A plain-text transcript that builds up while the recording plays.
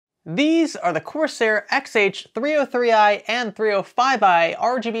These are the CORSAIR XH303i and 305i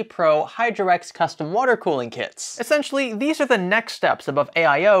RGB Pro HydroX custom water cooling kits. Essentially, these are the next steps above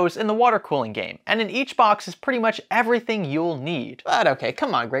AIOs in the water cooling game, and in each box is pretty much everything you'll need. But okay,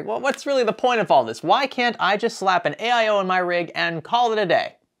 come on Greg, well, what's really the point of all this? Why can't I just slap an AIO in my rig and call it a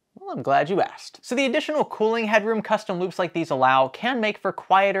day? Well, I'm glad you asked. So the additional cooling headroom custom loops like these allow can make for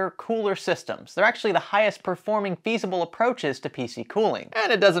quieter, cooler systems. They're actually the highest performing feasible approaches to PC cooling.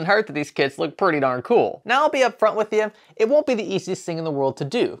 And it doesn't hurt that these kits look pretty darn cool. Now I'll be upfront with you, it won't be the easiest thing in the world to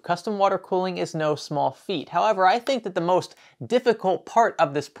do. Custom water cooling is no small feat. However, I think that the most difficult part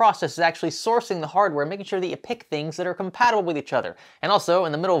of this process is actually sourcing the hardware, making sure that you pick things that are compatible with each other. And also,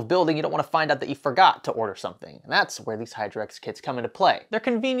 in the middle of building, you don't want to find out that you forgot to order something. And that's where these HydroX kits come into play. They're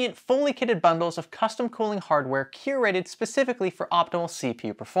convenient, fully kitted bundles of custom cooling hardware curated specifically for optimal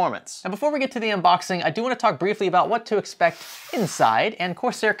CPU performance. Now before we get to the unboxing, I do want to talk briefly about what to expect inside, and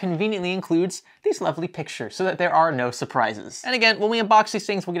CORSAIR conveniently includes these lovely pictures so that there are no surprises. And again, when we unbox these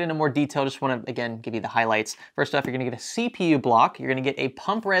things, we'll get into more detail. Just want to, again, give you the highlights. First off, you're going to get a CPU block, you're going to get a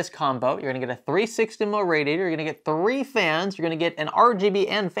pump res combo, you're going to get a 360mm radiator, you're going to get 3 fans, you're going to get an RGB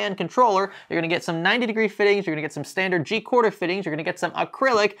and fan controller, you're going to get some 90-degree fittings, you're going to get some standard G-quarter fittings, you're going to get some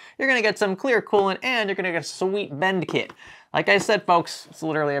acrylic, you're going to get some clear coolant, and you're going to get a sweet bend kit. Like I said, folks, it's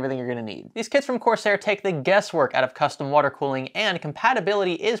literally everything you're gonna need. These kits from CORSAIR take the guesswork out of custom water cooling, and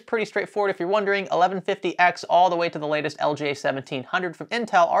compatibility is pretty straightforward. If you're wondering, 1150X all the way to the latest LGA 1700 from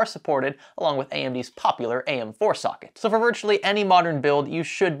Intel are supported, along with AMD's popular AM4 socket. So for virtually any modern build, you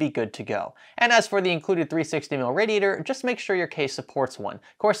should be good to go. And as for the included 360mm radiator, just make sure your case supports one.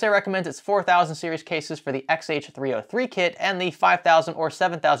 CORSAIR recommends its 4000 series cases for the XH303 kit, and the 5000 or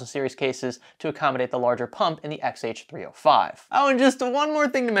 7000 series cases to accommodate the larger pump in the XH305. Oh, and just one more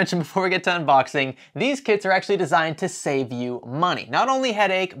thing to mention before we get to unboxing. These kits are actually designed to save you money. Not only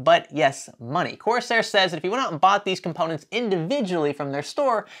headache, but yes, money. CORSAIR says that if you went out and bought these components individually from their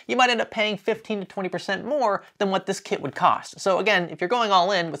store, you might end up paying 15 to 20% more than what this kit would cost. So again, if you're going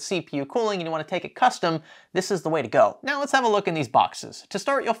all in with CPU cooling and you want to take it custom, this is the way to go. Now let's have a look in these boxes. To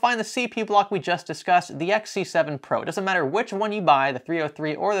start, you'll find the CPU block we just discussed, the XC7 Pro. It doesn't matter which one you buy, the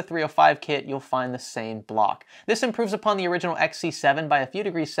 303 or the 305 kit, you'll find the same block. This improves upon the original XC7 by a few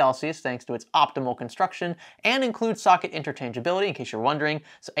degrees Celsius thanks to its optimal construction, and includes socket interchangeability in case you're wondering.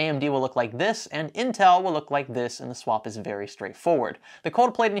 So AMD will look like this and Intel will look like this, and the swap is very straightforward. The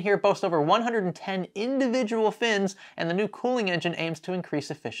cold plate in here boasts over 110 individual fins, and the new cooling engine aims to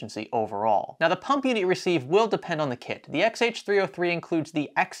increase efficiency overall. Now the pump unit you receive will depend on the kit. The XH303 includes the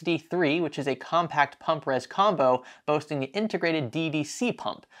XD3, which is a compact pump res combo boasting the integrated DDC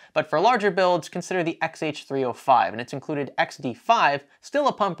pump. But for larger builds, consider the XH305, and it's included XD5, still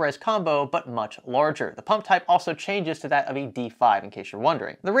a pump res combo, but much larger. The pump type also changes to that of a D5, in case you're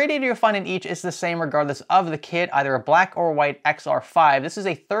wondering. The radiator you'll find in each is the same regardless of the kit, either a black or white XR5. This is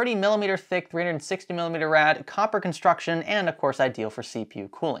a 30mm thick, 360mm rad, copper construction, and of course ideal for CPU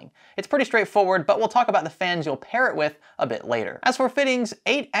cooling. It's pretty straightforward, but we'll talk about the fans you'll pair it with a bit later. As for fittings,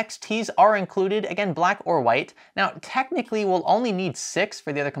 8 XTs are included, again black or white. Now technically we'll only need 6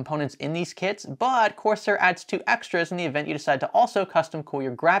 for the other components in these kits, but CORSAIR adds 2 extras in the event you decide to also custom cool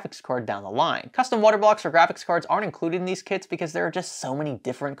your graphics card down the line. Custom water blocks for graphics cards aren't included in these kits because there are just so many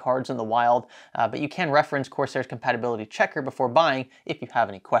different cards in the wild, but you can reference CORSAIR's compatibility checker before buying if you have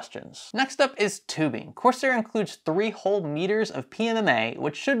any questions. Next up is tubing. CORSAIR includes 3 whole meters of PMMA,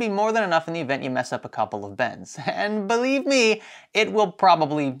 which should be more than enough in the event you mess up a couple of bends. And believe me, it'll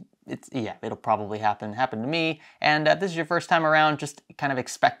probably happen to me, and if this is your first time around, just kind of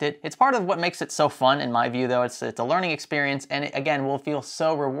expect it. It's part of what makes it so fun, in my view, though. It's a learning experience, and it, again, will feel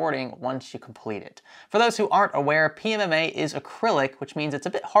so rewarding once you complete it. For those who aren't aware, PMMA is acrylic, which means it's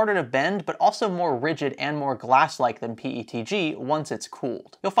a bit harder to bend, but also more rigid and more glass-like than PETG once it's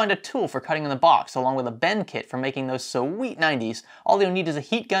cooled. You'll find a tool for cutting in the box, along with a bend kit for making those sweet 90s. All you'll need is a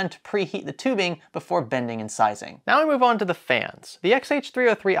heat gun to preheat the tubing before bending and sizing. Now we move on to the fans. The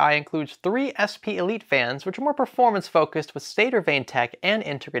XH303i includes 3 SP Elite fans, which are more performance-focused with stator vane tech and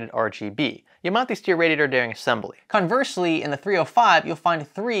integrated RGB. You mount these to your radiator during assembly. Conversely, in the 305, you'll find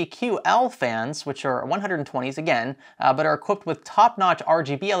 3 QL fans, which are 120s again, but are equipped with top-notch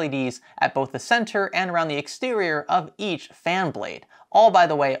RGB LEDs at both the center and around the exterior of each fan blade. All, by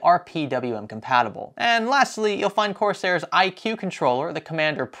the way, are PWM compatible. And lastly, you'll find Corsair's IQ controller, the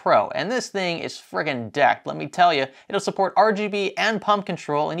Commander Pro, and this thing is friggin' decked. Let me tell you, it'll support RGB and pump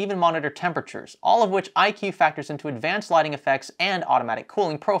control and even monitor temperatures, all of which IQ factors into advanced lighting effects and automatic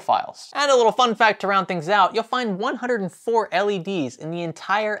cooling profiles. And a little fun fact to round things out, you'll find 104 LEDs in the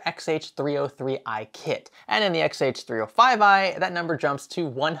entire XH303i kit, and in the XH305i, that number jumps to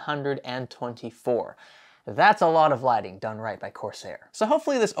 124. That's a lot of lighting done right by Corsair. So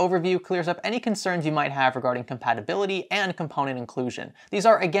hopefully this overview clears up any concerns you might have regarding compatibility and component inclusion. These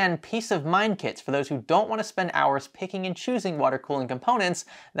are, again, peace of mind kits for those who don't want to spend hours picking and choosing water cooling components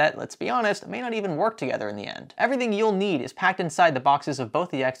that, let's be honest, may not even work together in the end. Everything you'll need is packed inside the boxes of both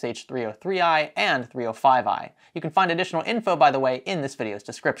the XH303i and 305i. You can find additional info, by the way, in this video's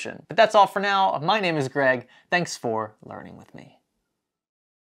description. But that's all for now. My name is Greg. Thanks for learning with me.